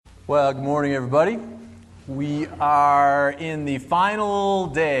Well, good morning, everybody. We are in the final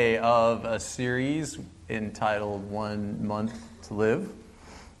day of a series entitled 1 Month to Live.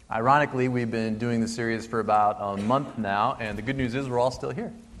 Ironically, we've been doing the series for about a month now, and the good news is we're all still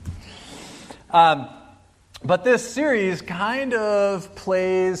here. But this series kind of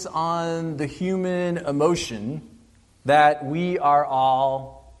plays on the human emotion that we are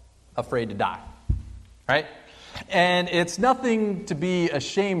all afraid to die, right? And it's nothing to be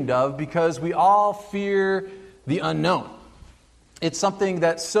ashamed of because we all fear the unknown. It's something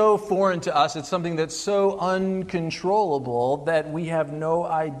that's so foreign to us, it's something that's so uncontrollable that we have no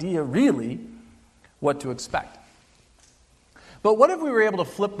idea really what to expect. But what if we were able to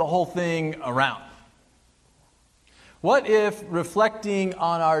flip the whole thing around? What if reflecting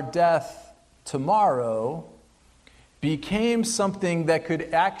on our death tomorrow became something that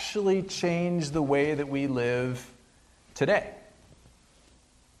could actually change the way that we live today?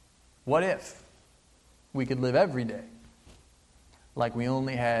 What if we could live every day like we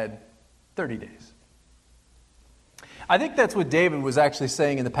only had 30 days? I think that's what David was actually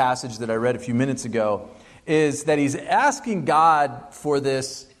saying in the passage that I read a few minutes ago, is that he's asking God for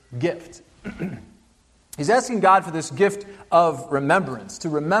this gift. He's asking God for this gift of remembrance, to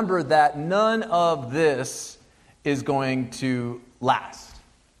remember that none of this is going to last.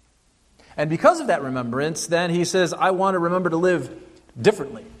 And because of that remembrance, then he says, I want to remember to live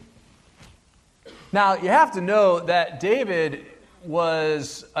differently. Now, you have to know that David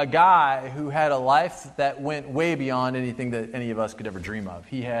was a guy who had a life that went way beyond anything that any of us could ever dream of.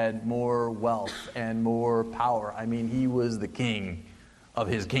 He had more wealth and more power. I mean, he was the king of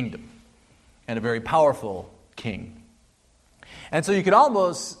his kingdom, and a very powerful king. And so you could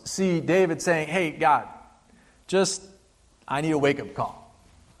almost see David saying, hey, God, I need a wake-up call.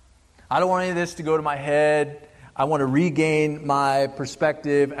 I don't want any of this to go to my head. I want to regain my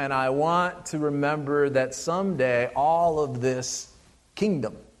perspective, and I want to remember that someday all of this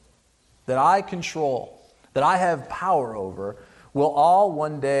kingdom that I control, that I have power over, will all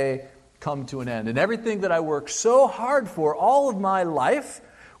one day come to an end. And everything that I work so hard for all of my life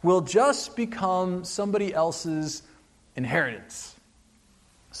will just become somebody else's inheritance.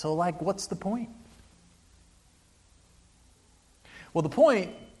 So, what's the point? Well, the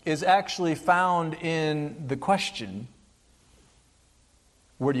point is actually found in the question,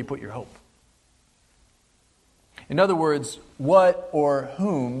 where do you put your hope? In other words, what or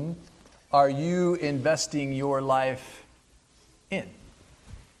whom are you investing your life in?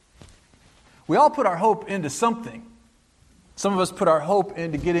 We all put our hope into something. Some of us put our hope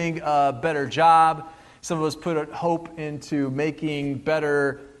into getting a better job. Some of us put hope into making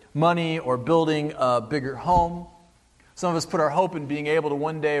better money or building a bigger home. Some of us put our hope in being able to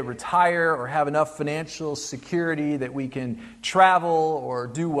one day retire or have enough financial security that we can travel or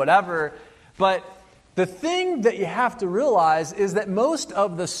do whatever. But the thing that you have to realize is that most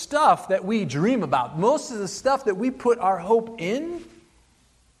of the stuff that we dream about, most of the stuff that we put our hope in,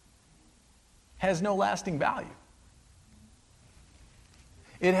 has no lasting value.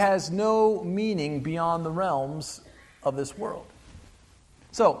 It has no meaning beyond the realms of this world.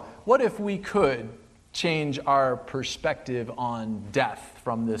 So, what if we could change our perspective on death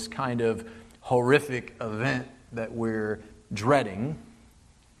from this kind of horrific event that we're dreading,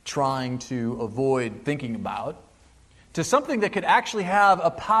 trying to avoid thinking about, to something that could actually have a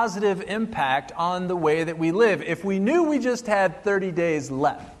positive impact on the way that we live? If we knew we just had 30 days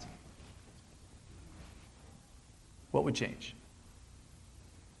left, what would change?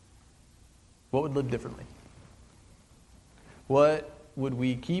 What would live differently? What would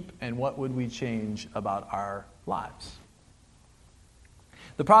we keep and what would we change about our lives?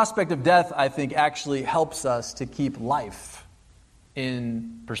 The prospect of death, I think, actually helps us to keep life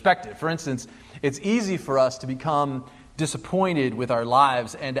in perspective. For instance, it's easy for us to become disappointed with our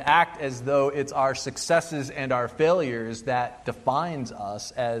lives and to act as though it's our successes and our failures that defines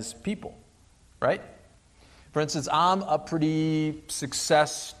us as people, right? For instance, I'm a pretty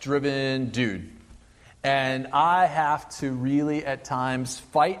success-driven dude. And I have to really, at times,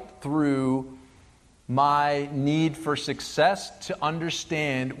 fight through my need for success to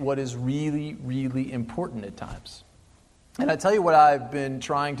understand what is really, really important at times. And I tell you what I've been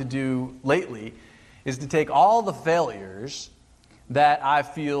trying to do lately is to take all the failures that I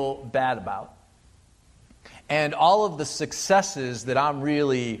feel bad about and all of the successes that I'm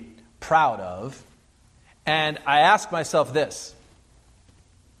really proud of, and I ask myself this: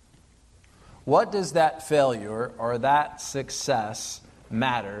 what does that failure or that success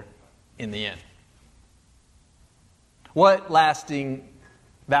matter in the end? What lasting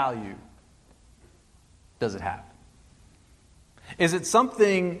value does it have? Is it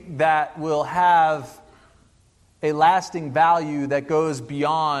something that will have a lasting value that goes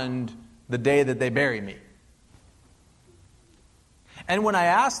beyond the day that they bury me? And when I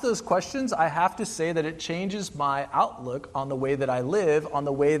ask those questions, I have to say that it changes my outlook on the way that I live, on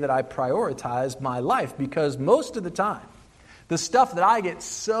the way that I prioritize my life. Because most of the time, the stuff that I get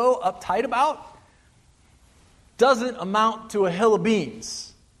so uptight about doesn't amount to a hill of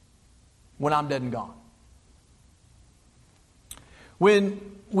beans when I'm dead and gone. When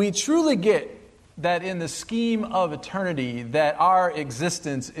we truly get that in the scheme of eternity, that our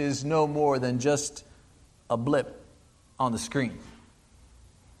existence is no more than just a blip on the screen,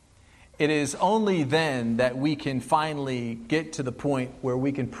 it is only then that we can finally get to the point where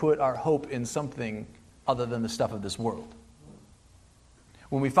we can put our hope in something other than the stuff of this world.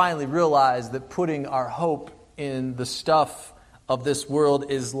 When we finally realize that putting our hope in the stuff of this world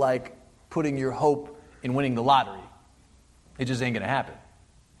is like putting your hope in winning the lottery. It just ain't going to happen.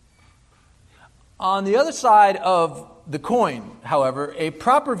 On the other side of the coin, however, a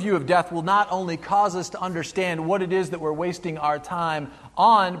proper view of death will not only cause us to understand what it is that we're wasting our time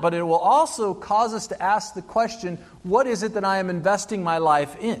on, but it will also cause us to ask the question, what is it that I am investing my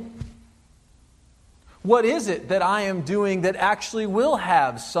life in? What is it that I am doing that actually will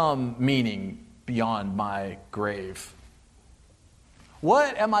have some meaning beyond my grave?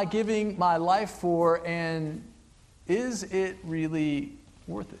 What am I giving my life for, and is it really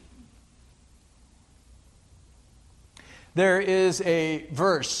worth it? There is a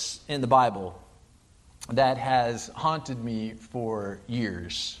verse in the Bible that has haunted me for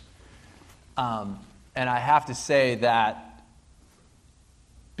years. And I have to say that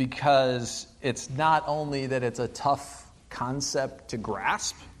because it's not only that it's a tough concept to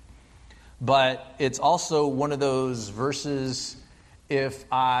grasp, but it's also one of those verses, if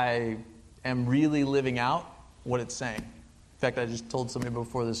I am really living out what it's saying. In fact, I just told somebody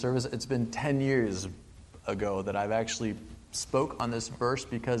before the service, it's been 10 years ago that I've actually spoke on this verse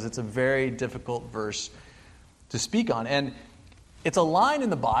because it's a very difficult verse to speak on. And it's a line in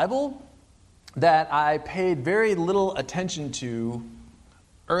the Bible that I paid very little attention to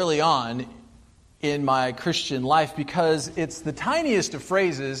early on in my Christian life because it's the tiniest of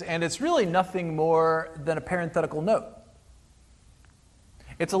phrases and it's really nothing more than a parenthetical note.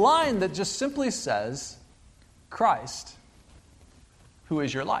 It's a line that just simply says, Christ, who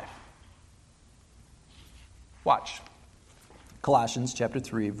is your life. Watch. Colossians chapter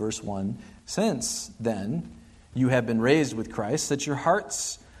 3, verse 1. Since then you have been raised with Christ, set your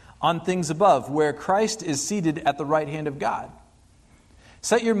hearts on things above, where Christ is seated at the right hand of God.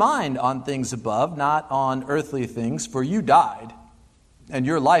 Set your mind on things above, not on earthly things, for you died, and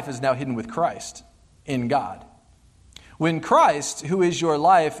your life is now hidden with Christ in God. When Christ, who is your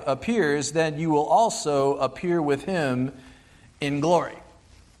life, appears, then you will also appear with him in glory.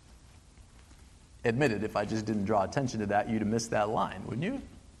 Admit it, if I just didn't draw attention to that, you'd have missed that line, wouldn't you?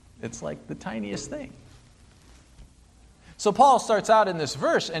 It's like the tiniest thing. So Paul starts out in this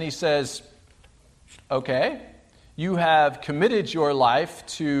verse and he says, okay, you have committed your life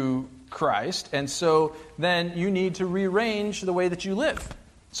to Christ, and so then you need to rearrange the way that you live.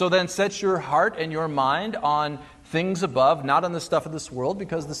 So then set your heart and your mind on things above, not on the stuff of this world,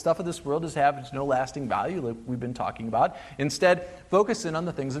 because the stuff of this world has no lasting value, like we've been talking about. Instead, focus in on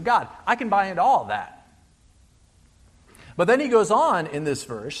the things of God. I can buy into all of that. But then he goes on in this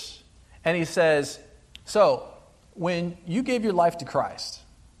verse, and he says, so, when you gave your life to Christ,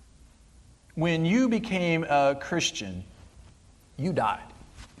 when you became a Christian, you died.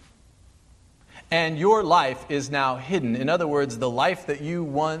 And your life is now hidden. In other words, the life that you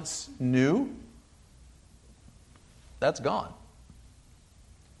once knew, that's gone.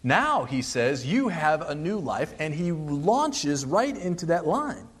 Now, he says, you have a new life, and he launches right into that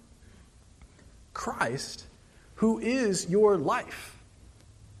line. Christ, who is your life.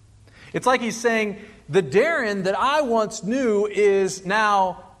 It's like he's saying, the Darren that I once knew is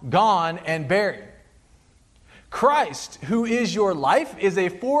now gone and buried. Christ, who is your life, is a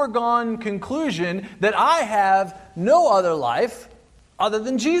foregone conclusion that I have no other life other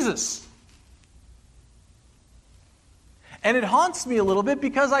than Jesus. And it haunts me a little bit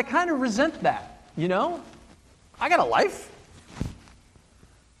because I kind of resent that, you know? I got a life.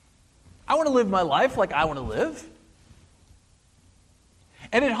 I want to live my life like I want to live.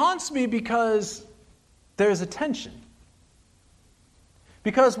 And it haunts me because there's a tension.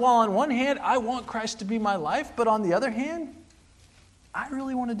 Because while on one hand, I want Christ to be my life, but on the other hand, I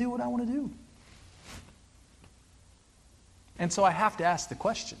really want to do what I want to do. And so I have to ask the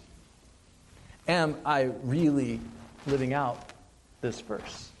question, am I really living out this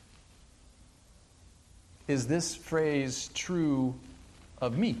verse? is this phrase true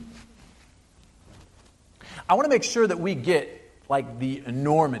of me? I want to make sure that we get like the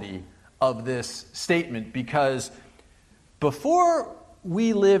enormity of this statement, because before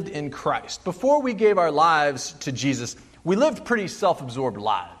we lived in Christ, before we gave our lives to Jesus, we lived pretty self-absorbed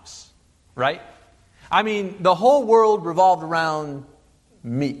lives, right? I mean, the whole world revolved around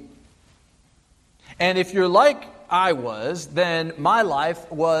me. And if you're like I was, then my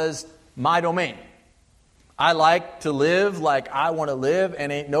life was my domain. I like to live like I want to live,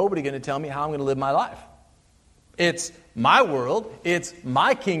 and ain't nobody going to tell me how I'm going to live my life. It's my world, it's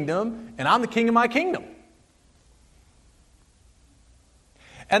my kingdom, and I'm the king of my kingdom.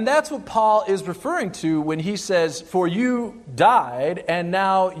 And that's what Paul is referring to when he says, "For you died, and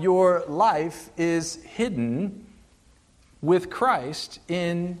now your life is hidden with Christ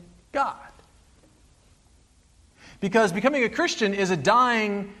in God." Because becoming a Christian is a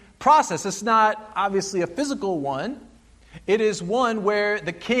dying process. It's not obviously a physical one. It is one where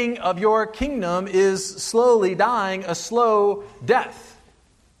the king of your kingdom is slowly dying a slow death,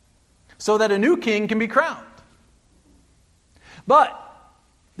 so that a new king can be crowned. But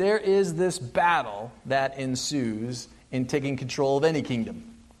there is this battle that ensues in taking control of any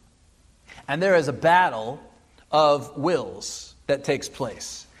kingdom. And there is a battle of wills that takes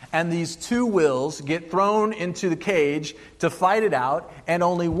place. And these two wills get thrown into the cage to fight it out, and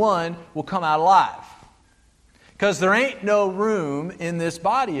only one will come out alive. Because there ain't no room in this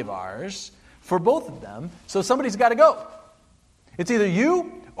body of ours for both of them, so somebody's got to go. It's either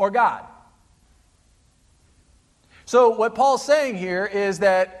you or God. So what Paul's saying here is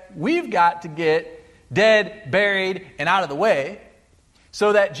that we've got to get dead, buried, and out of the way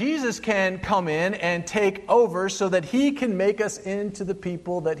so that Jesus can come in and take over, so that he can make us into the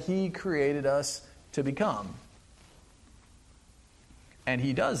people that he created us to become. And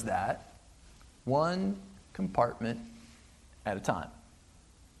he does that one compartment at a time.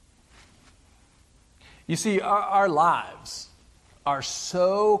 You see, our lives are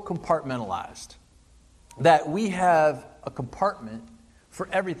so compartmentalized that we have a compartment for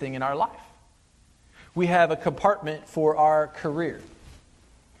everything in our life. We have a compartment for our career.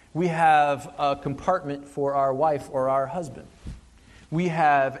 We have a compartment for our wife or our husband. We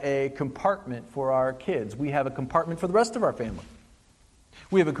have a compartment for our kids. We have a compartment for the rest of our family.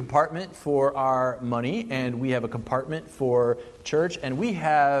 We have a compartment for our money, and we have a compartment for church, and we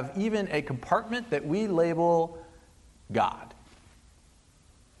have even a compartment that we label God.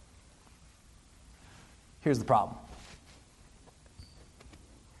 Here's the problem.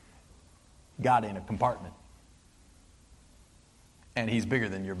 God ain't a compartment. And he's bigger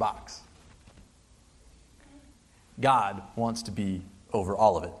than your box. God wants to be over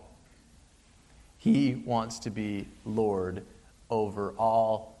all of it. He wants to be Lord over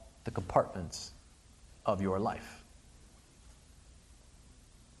all the compartments of your life.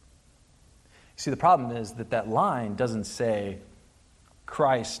 See, the problem is that line doesn't say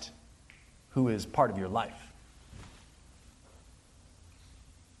Christ, who is part of your life.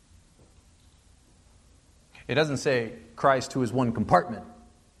 It doesn't say Christ, who is one compartment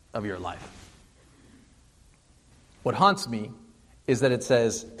of your life. What haunts me is that it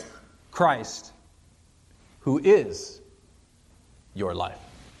says Christ, who is your life.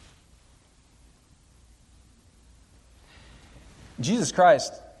 Jesus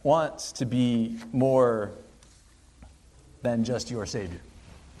Christ wants to be more than just your Savior.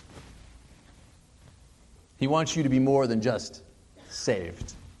 He wants you to be more than just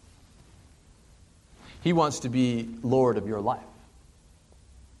saved. He wants to be Lord of your life.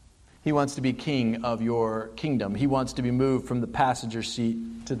 He wants to be king of your kingdom. He wants to be moved from the passenger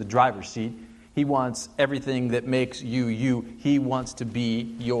seat to the driver's seat. He wants everything that makes you, you. He wants to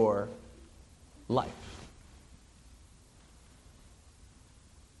be your life.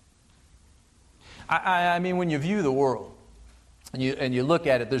 I mean, when you view the world and you look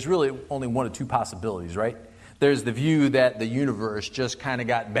at it, there's really only one of two possibilities, right? There's the view that the universe just kind of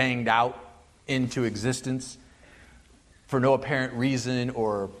got banged out into existence for no apparent reason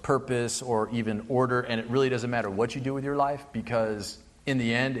or purpose or even order, and it really doesn't matter what you do with your life, because in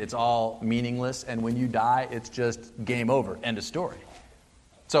the end it's all meaningless, and when you die it's just game over, end of story.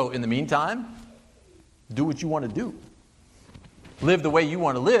 So in the meantime, do what you want to do. Live the way you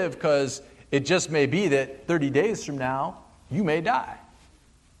want to live, because it just may be that 30 days from now you may die.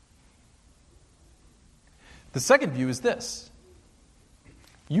 The second view is this: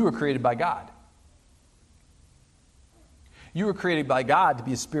 you were created by God. You were created by God to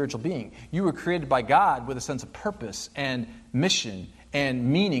be a spiritual being. You were created by God with a sense of purpose and mission and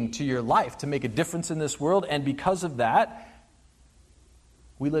meaning to your life, to make a difference in this world. And because of that,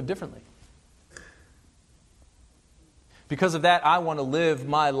 we live differently. Because of that, I want to live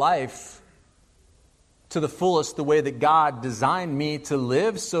my life to the fullest the way that God designed me to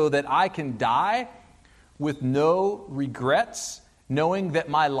live so that I can die with no regrets, knowing that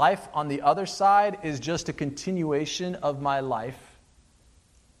my life on the other side is just a continuation of my life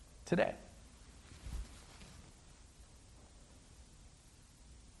today.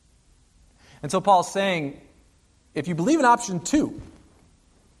 And so Paul's saying, if you believe in option 2,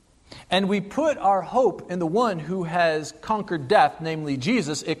 and we put our hope in the one who has conquered death, namely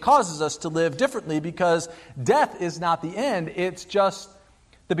Jesus, it causes us to live differently because death is not the end, it's just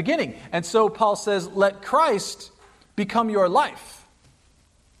the beginning. And so Paul says, let Christ become your life.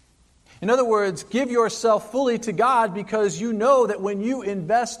 In other words, give yourself fully to God because you know that when you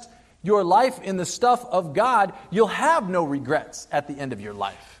invest your life in the stuff of God, you'll have no regrets at the end of your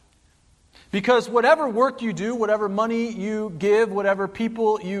life. Because whatever work you do, whatever money you give, whatever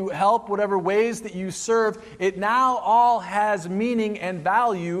people you help, whatever ways that you serve, it now all has meaning and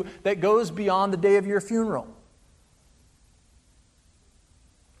value that goes beyond the day of your funeral.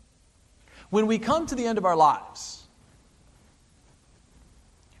 When we come to the end of our lives,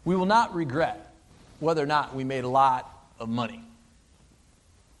 we will not regret whether or not we made a lot of money,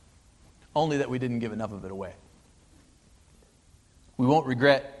 only that we didn't give enough of it away. We won't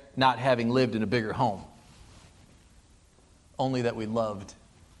regret not having lived in a bigger home, only that we loved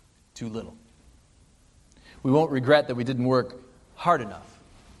too little. We won't regret that we didn't work hard enough,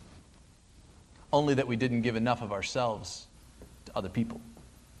 only that we didn't give enough of ourselves to other people.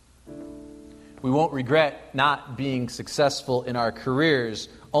 We won't regret not being successful in our careers,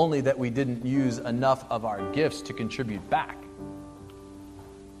 only that we didn't use enough of our gifts to contribute back.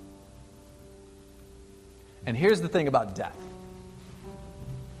 And here's the thing about death.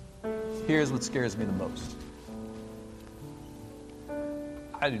 Here's what scares me the most.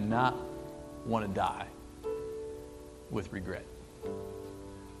 I do not want to die with regret.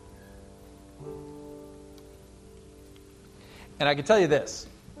 And I can tell you this.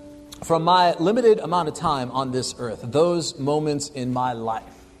 From my limited amount of time on this earth, those moments in my life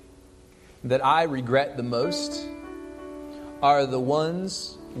that I regret the most are the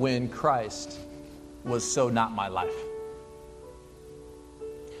ones when Christ was so not my life.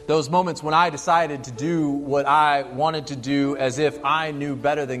 Those moments when I decided to do what I wanted to do as if I knew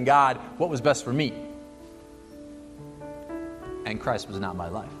better than God what was best for me. And Christ was not my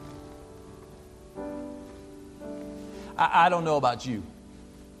life. I don't know about you,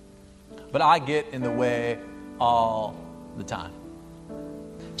 but I get in the way all the time.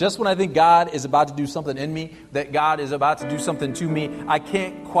 Just when I think God is about to do something in me, that God is about to do something to me, I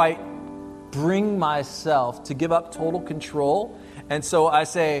can't quite bring myself to give up total control. And so I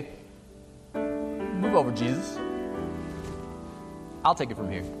say, move over, Jesus. I'll take it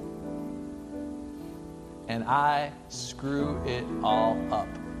from here. And I screw it all up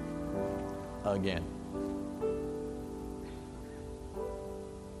again.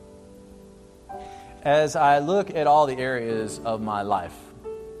 As I look at all the areas of my life,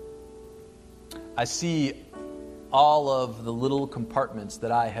 I see all of the little compartments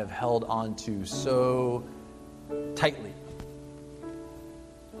that I have held onto so tightly.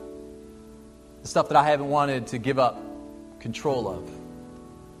 The stuff that I haven't wanted to give up control of.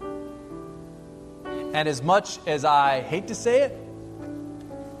 And as much as I hate to say it,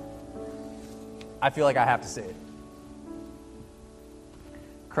 I feel like I have to say it.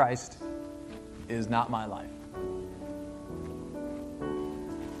 Christ is not my life.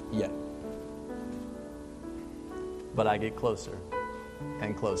 Yet. But I get closer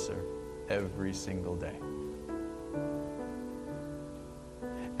and closer every single day.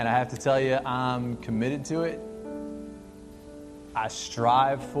 And I have to tell you, I'm committed to it. I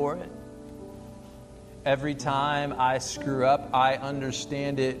strive for it. Every time I screw up, I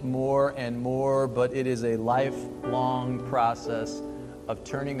understand it more and more, but it is a lifelong process of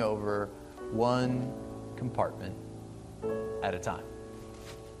turning over one compartment at a time.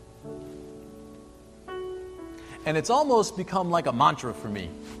 And it's almost become like a mantra for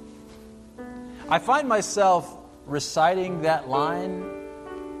me. I find myself reciting that line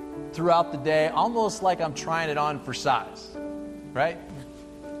throughout the day, almost like I'm trying it on for size, right?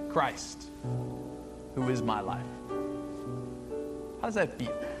 Christ, who is my life. How does that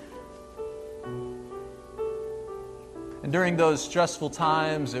feel? And during those stressful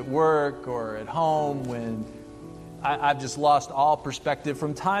times at work or at home when I've just lost all perspective,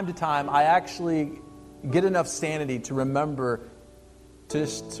 from time to time, I actually get enough sanity to remember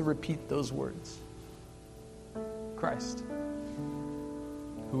just to repeat those words. Christ,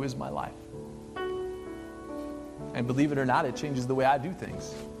 who is my life. And believe it or not, it changes the way I do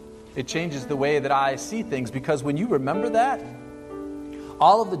things. It changes the way that I see things, because when you remember that,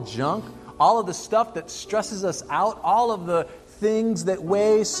 all of the junk, all of the stuff that stresses us out, all of the things that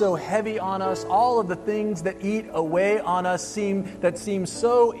weigh so heavy on us, all of the things that eat away on us that seem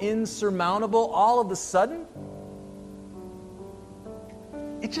so insurmountable, all of a sudden,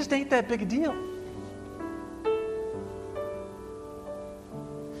 it just ain't that big a deal.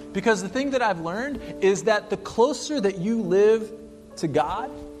 Because the thing that I've learned is that the closer that you live to God,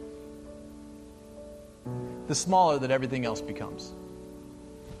 the smaller that everything else becomes.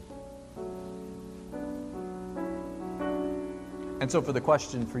 And so for the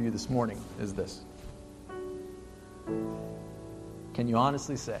question for you this morning is this. Can you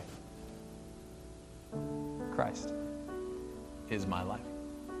honestly say, Christ is my life?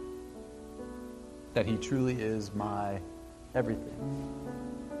 That He truly is my everything?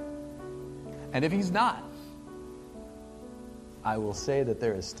 And if He's not, I will say that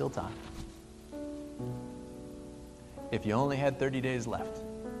there is still time. If you only had 30 days left,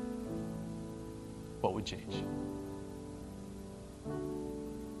 what would change?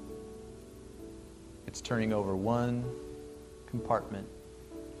 It's turning over one compartment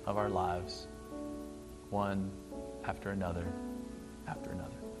of our lives, one after another, after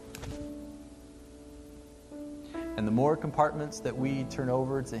another. And the more compartments that we turn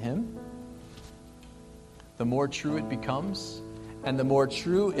over to Him, the more true it becomes. And the more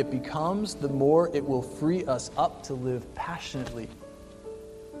true it becomes, the more it will free us up to live passionately,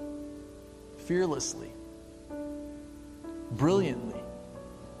 fearlessly, brilliantly.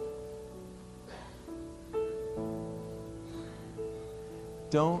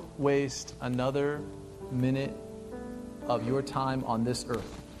 Don't waste another minute of your time on this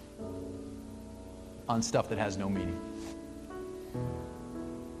earth on stuff that has no meaning.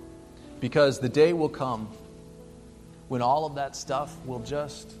 Because the day will come when all of that stuff will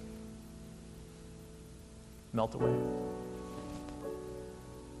just melt away.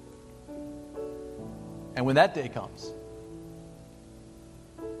 And when that day comes,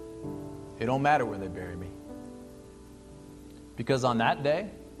 it don't matter where they bury me. Because on that day,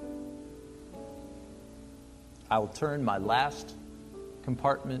 I will turn my last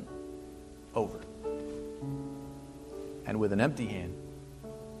compartment over. And with an empty hand,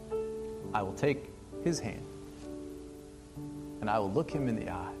 I will take His hand. And I will look Him in the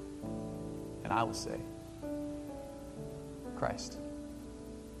eye. And I will say, Christ,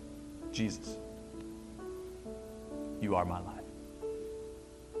 Jesus, You are my life.